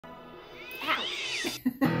Hello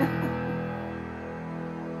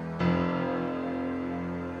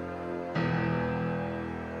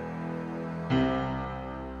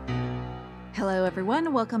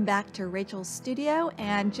everyone, welcome back to Rachel's studio,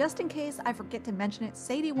 and just in case I forget to mention it,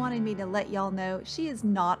 Sadie wanted me to let y'all know she is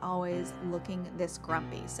not always looking this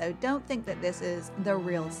grumpy, so don't think that this is the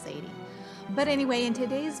real Sadie. But anyway, in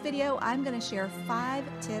today's video, I'm going to share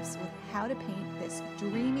 5 tips with how to paint this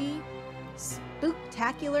dreamy,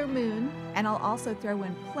 spooktacular moon, and I'll also throw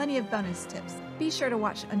in plenty of bonus tips. Be sure to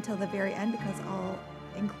watch until the very end because I'll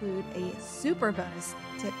include a super bonus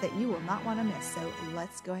tip that you will not want to miss, so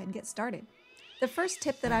let's go ahead and get started. The first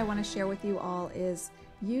tip that I want to share with you all is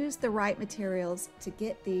use the right materials to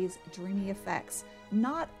get these dreamy effects.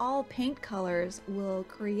 Not all paint colors will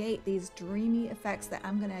create these dreamy effects that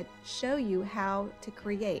I'm going to show you how to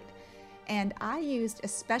create. And I used a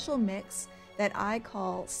special mix that I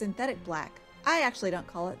call synthetic black. I actually don't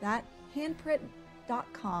call it that.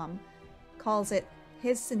 Handprint.com calls it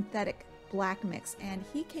his synthetic black mix, and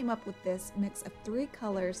he came up with this mix of 3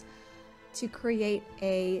 colors to create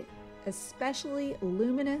a especially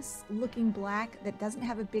luminous looking black that doesn't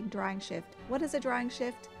have a big drying shift. What is a drying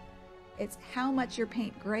shift? It's how much your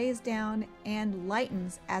paint grays down and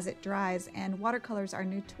lightens as it dries, and watercolors are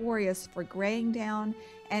notorious for graying down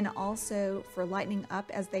and also for lightening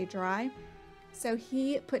up as they dry. So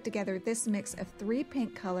he put together this mix of 3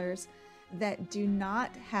 paint colors that do not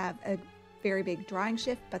have a very big drying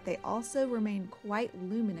shift, but they also remain quite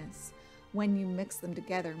luminous when you mix them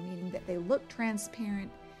together, meaning that they look transparent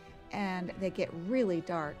and they get really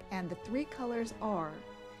dark. And the 3 colors are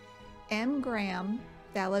M. Graham,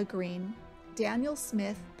 Phthalo Green, Daniel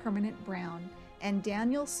Smith, Permanent Brown, and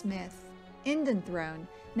Daniel Smith, Indanthrone.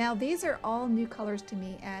 Now these are all new colors to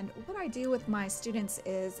me, and what I do with my students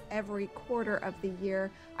is every quarter of the year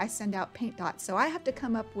I send out paint dots. So I have to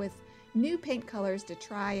come up with new paint colors to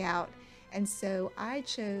try out, and so I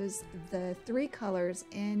chose the 3 colors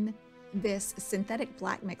in this synthetic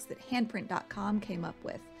black mix that handprint.com came up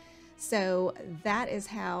with. So that is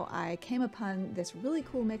how I came upon this really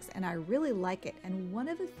cool mix, and I really like it. And one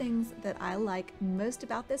of the things that I like most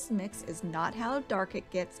about this mix is not how dark it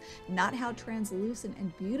gets, not how translucent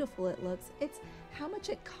and beautiful it looks, it's how much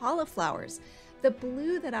it cauliflowers. The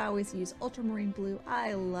blue that I always use, ultramarine blue,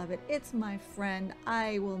 I love it. It's my friend.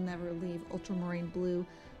 I will never leave ultramarine blue,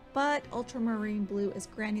 but ultramarine blue is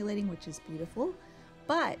granulating, which is beautiful.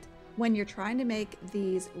 But when you're trying to make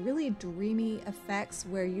these really dreamy effects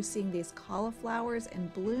where you're seeing these cauliflowers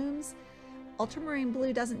and blooms, ultramarine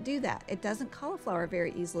blue doesn't do that. It doesn't cauliflower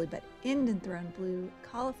very easily, but Indanthrone blue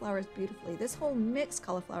cauliflowers beautifully. This whole mix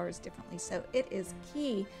cauliflowers differently, so it is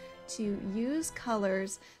key to use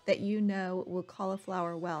colors that you know will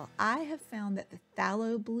cauliflower well. I have found that the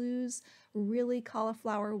phthalo blues really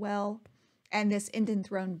cauliflower well, and this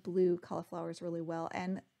Indanthrone blue cauliflowers really well,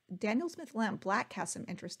 and Daniel Smith Lamp Black has some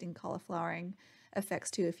interesting cauliflowering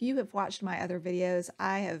effects too. If you have watched my other videos,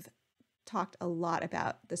 I have talked a lot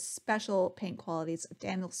about the special paint qualities of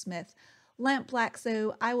Daniel Smith Lamp Black,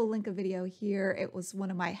 so I will link a video here. It was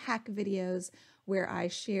one of my hack videos where I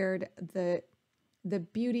shared the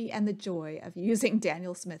beauty and the joy of using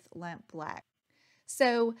Daniel Smith Lamp Black.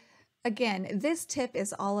 So again, this tip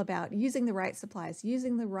is all about using the right supplies,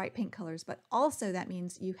 using the right paint colors, but also that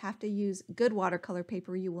means you have to use good watercolor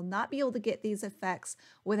paper. You will not be able to get these effects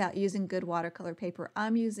without using good watercolor paper.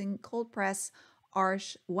 I'm using cold press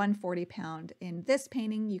Arches 140 pound in this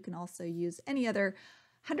painting. You can also use any other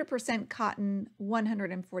 100% cotton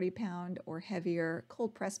 140 pound or heavier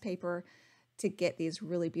cold press paper to get these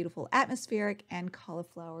really beautiful atmospheric and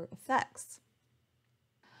cauliflower effects.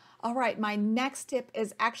 All right, my next tip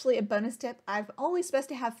is actually a bonus tip. I'm only supposed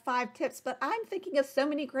to have 5 tips, but I'm thinking of so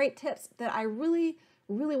many great tips that I really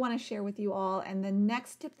want to share with you all. And the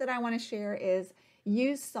next tip that I want to share is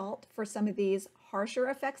use salt for some of these harsher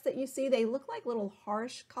effects that you see. They look like little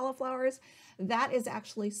harsh cauliflowers. That is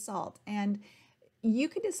actually salt. And you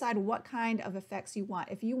can decide what kind of effects you want.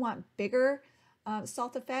 If you want bigger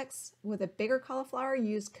salt effects with a bigger cauliflower,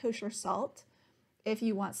 use kosher salt. If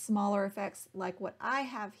you want smaller effects like what I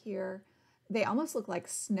have here, they almost look like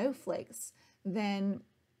snowflakes, then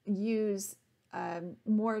use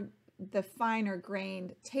more the finer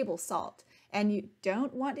grained table salt. And you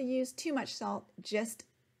don't want to use too much salt, just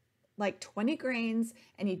like 20 grains,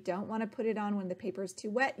 and you don't want to put it on when the paper is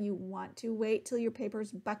too wet. You want to wait till your paper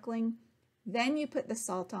is buckling, then you put the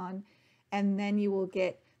salt on, and then you will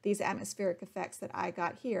get these atmospheric effects that I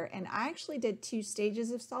got here. And I actually did 2 stages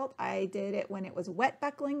of salt. I did it when it was wet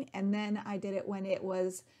buckling, and then I did it when it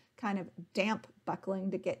was kind of damp buckling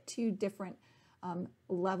to get 2 different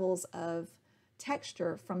levels of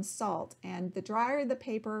texture from salt, and the drier the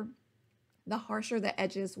paper, the harsher the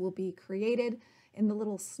edges will be created in the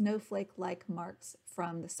little snowflake-like marks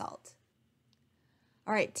from the salt.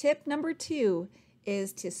 All right, tip number 2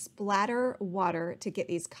 is to splatter water to get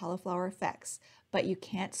these cauliflower effects. But you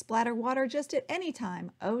can't splatter water just at any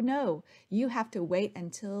time. Oh no, you have to wait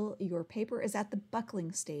until your paper is at the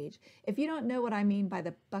buckling stage. If you don't know what I mean by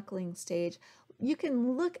the buckling stage, you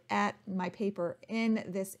can look at my paper in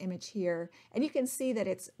this image here, and you can see that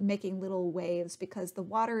it's making little waves because the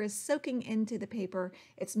water is soaking into the paper.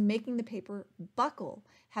 It's making the paper buckle,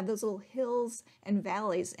 have those little hills and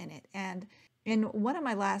valleys in it. And in one of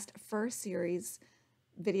my last first series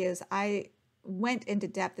videos, I went into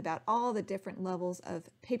depth about all the different levels of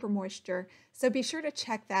paper moisture. So be sure to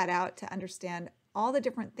check that out to understand all the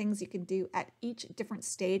different things you can do at each different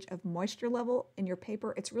stage of moisture level in your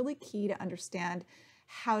paper. It's really key to understand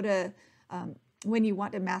how to, when you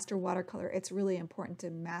want to master watercolor, it's really important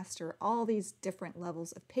to master all these different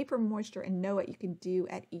levels of paper moisture and know what you can do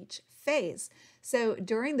at each phase. So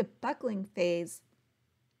during the buckling phase,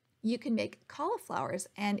 you can make cauliflowers,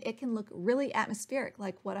 and it can look really atmospheric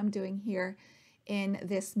like what I'm doing here in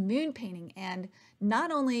this moon painting. And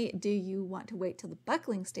not only do you want to wait till the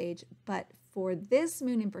buckling stage, but for this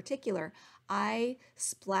moon in particular, I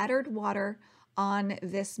splattered water on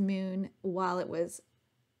this moon while it was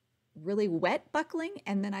really wet buckling,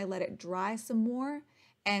 and then I let it dry some more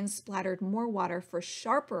and splattered more water for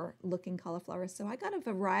sharper looking cauliflower. So I got a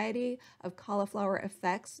variety of cauliflower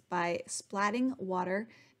effects by splatting water,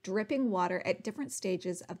 dripping water at different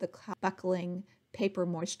stages of the buckling paper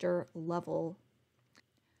moisture level.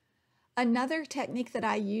 Another technique that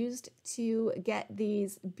I used to get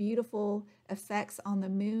these beautiful effects on the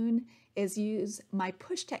moon is use my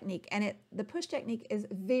push technique. And the push technique is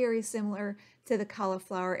very similar to the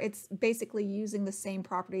cauliflower. It's basically using the same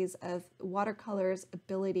properties of watercolor's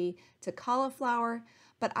ability to cauliflower,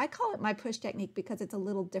 but I call it my push technique because it's a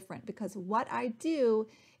little different, because what I do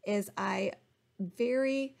is I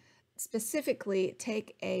very specifically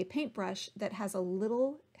take a paintbrush that has a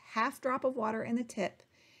little half drop of water in the tip,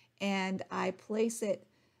 and I place it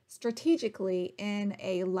strategically in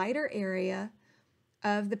a lighter area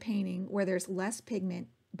of the painting where there's less pigment,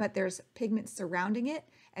 but there's pigment surrounding it.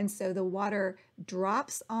 And so the water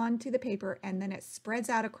drops onto the paper and then it spreads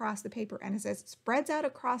out across the paper. And as it spreads out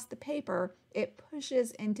across the paper, it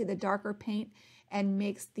pushes into the darker paint and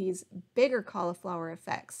makes these bigger cauliflower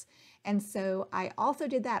effects. And so I also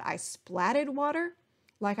did that. I splatted water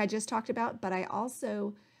like I just talked about, but I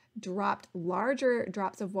also dropped larger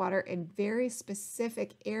drops of water in very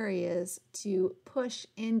specific areas to push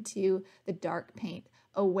into the dark paint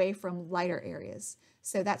away from lighter areas.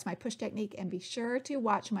 So that's my push technique, and be sure to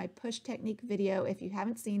watch my push technique video if you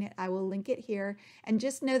haven't seen it. I will link it here, and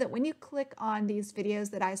just know that when you click on these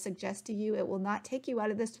videos that I suggest to you, it will not take you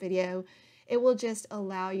out of this video. It will just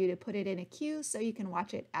allow you to put it in a queue so you can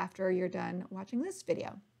watch it after you're done watching this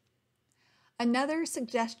video. Another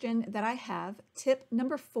suggestion that I have, tip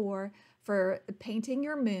number 4 for painting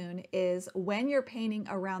your moon, is when you're painting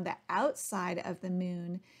around the outside of the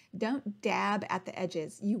moon, don't dab at the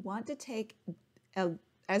edges. You want to take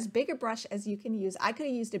as big a brush as you can use. I could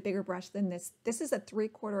have used a bigger brush than this. This is a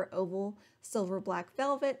 3/4 oval silver black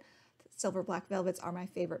velvet. Silver black velvets are my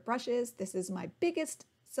favorite brushes. This is my biggest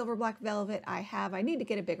silver black velvet I have. I need to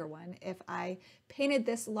get a bigger one. If I painted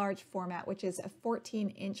this large format, which is a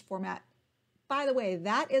 14-inch format, by the way,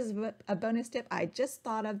 that is a bonus tip I just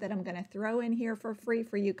thought of that I'm going to throw in here for free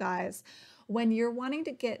for you guys. When you're wanting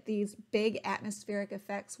to get these big atmospheric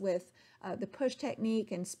effects with the push technique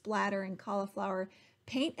and splatter and cauliflower,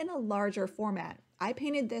 paint in a larger format. I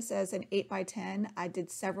painted this as an 8x10. I did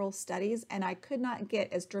several studies and I could not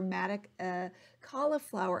get as dramatic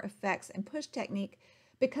cauliflower effects and push technique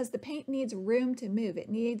because the paint needs room to move. It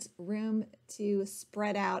needs room to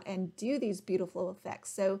spread out and do these beautiful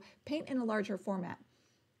effects. So paint in a larger format.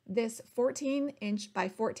 This 14-inch by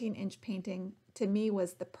 14-inch painting to me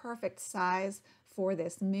was the perfect size for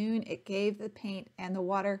this moon. It gave the paint and the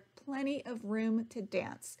water plenty of room to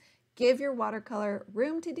dance. Give your watercolor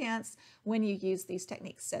room to dance when you use these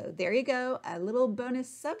techniques. So there you go, a little bonus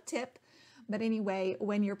sub tip. But anyway,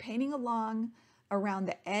 when you're painting along around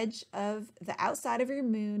the edge of the outside of your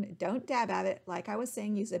moon, don't dab at it. Like I was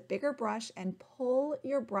saying, use a bigger brush and pull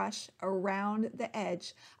your brush around the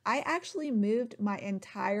edge. I actually moved my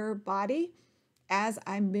entire body as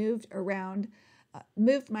I moved around,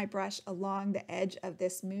 moved my brush along the edge of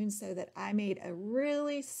this moon so that I made a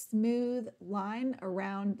really smooth line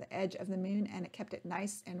around the edge of the moon, and it kept it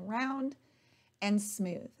nice and round and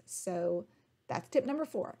smooth. So that's tip number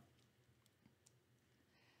 4.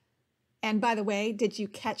 And by the way, did you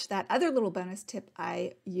catch that other little bonus tip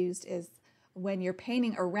I used is when you're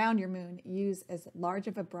painting around your moon, use as large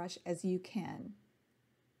of a brush as you can.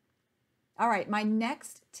 All right, my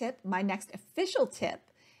next tip, my next official tip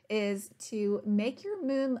is to make your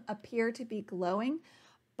moon appear to be glowing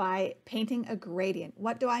by painting a gradient.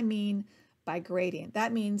 What do I mean by gradient?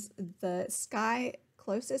 That means the sky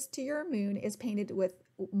closest to your moon is painted with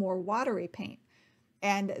more watery paint,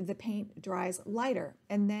 and the paint dries lighter.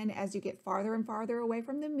 And then as you get farther and farther away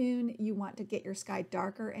from the moon, you want to get your sky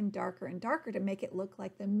darker and darker and darker to make it look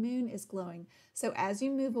like the moon is glowing. So as you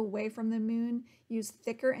move away from the moon, use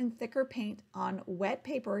thicker and thicker paint on wet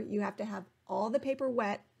paper. You have to have all the paper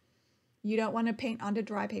wet. You don't want to paint onto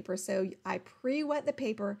dry paper. So I pre-wet the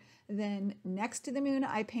paper. Then next to the moon,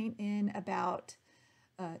 I paint in about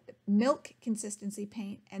milk consistency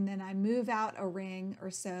paint. And then I move out a ring or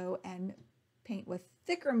so and paint with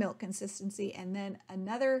thicker milk consistency, and then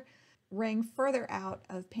another ring further out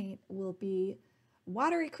of paint will be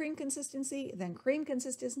watery cream consistency, then cream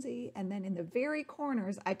consistency, and then in the very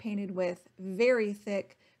corners I painted with very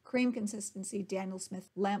thick cream consistency Daniel Smith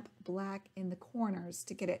lamp black in the corners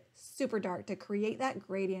to get it super dark, to create that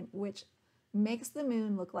gradient which makes the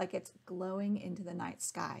moon look like it's glowing into the night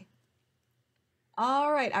sky.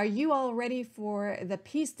 All right, are you all ready for the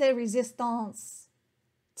piece de resistance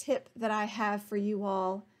tip that I have for you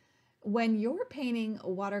all? When you're painting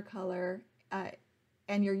watercolor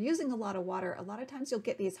and you're using a lot of water, a lot of times you'll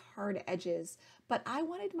get these hard edges, but I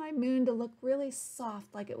wanted my moon to look really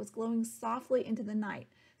soft, like it was glowing softly into the night.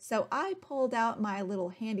 So I pulled out my little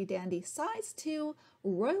handy dandy size 2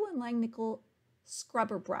 Royal & Langnickel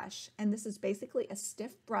scrubber brush, and this is basically a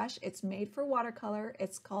stiff brush. It's made for watercolor.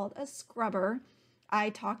 It's called a scrubber.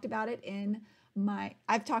 I've talked about it in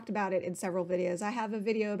several videos. I have a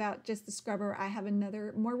video about just the scrubber. I have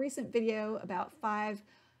another more recent video about 5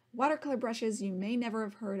 watercolor brushes you may never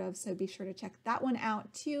have heard of, so be sure to check that one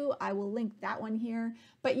out too. I will link that one here,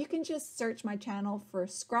 but you can just search my channel for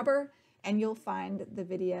scrubber and you'll find the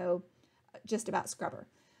video just about scrubber.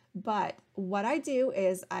 But what I do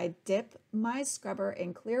is I dip my scrubber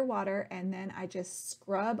in clear water and then I just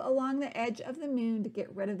scrub along the edge of the moon to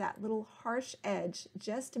get rid of that little harsh edge,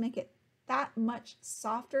 just to make it that much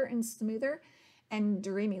softer and smoother and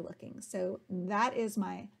dreamy looking. So that is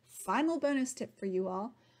my final bonus tip for you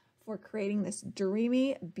all for creating this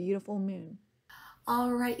dreamy, beautiful moon.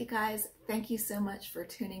 All right, you guys, thank you so much for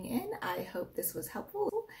tuning in. I hope this was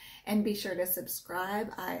helpful, and be sure to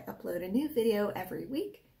subscribe. I upload a new video every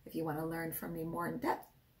week. If you want to learn from me more in depth,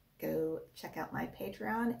 go check out my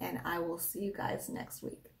Patreon, and I will see you guys next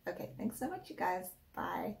week. Okay, thanks so much, you guys.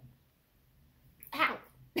 Bye. Ow!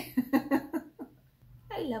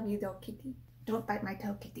 I love you, though, kitty. Don't bite my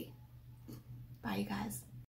toe, kitty. Bye, you guys.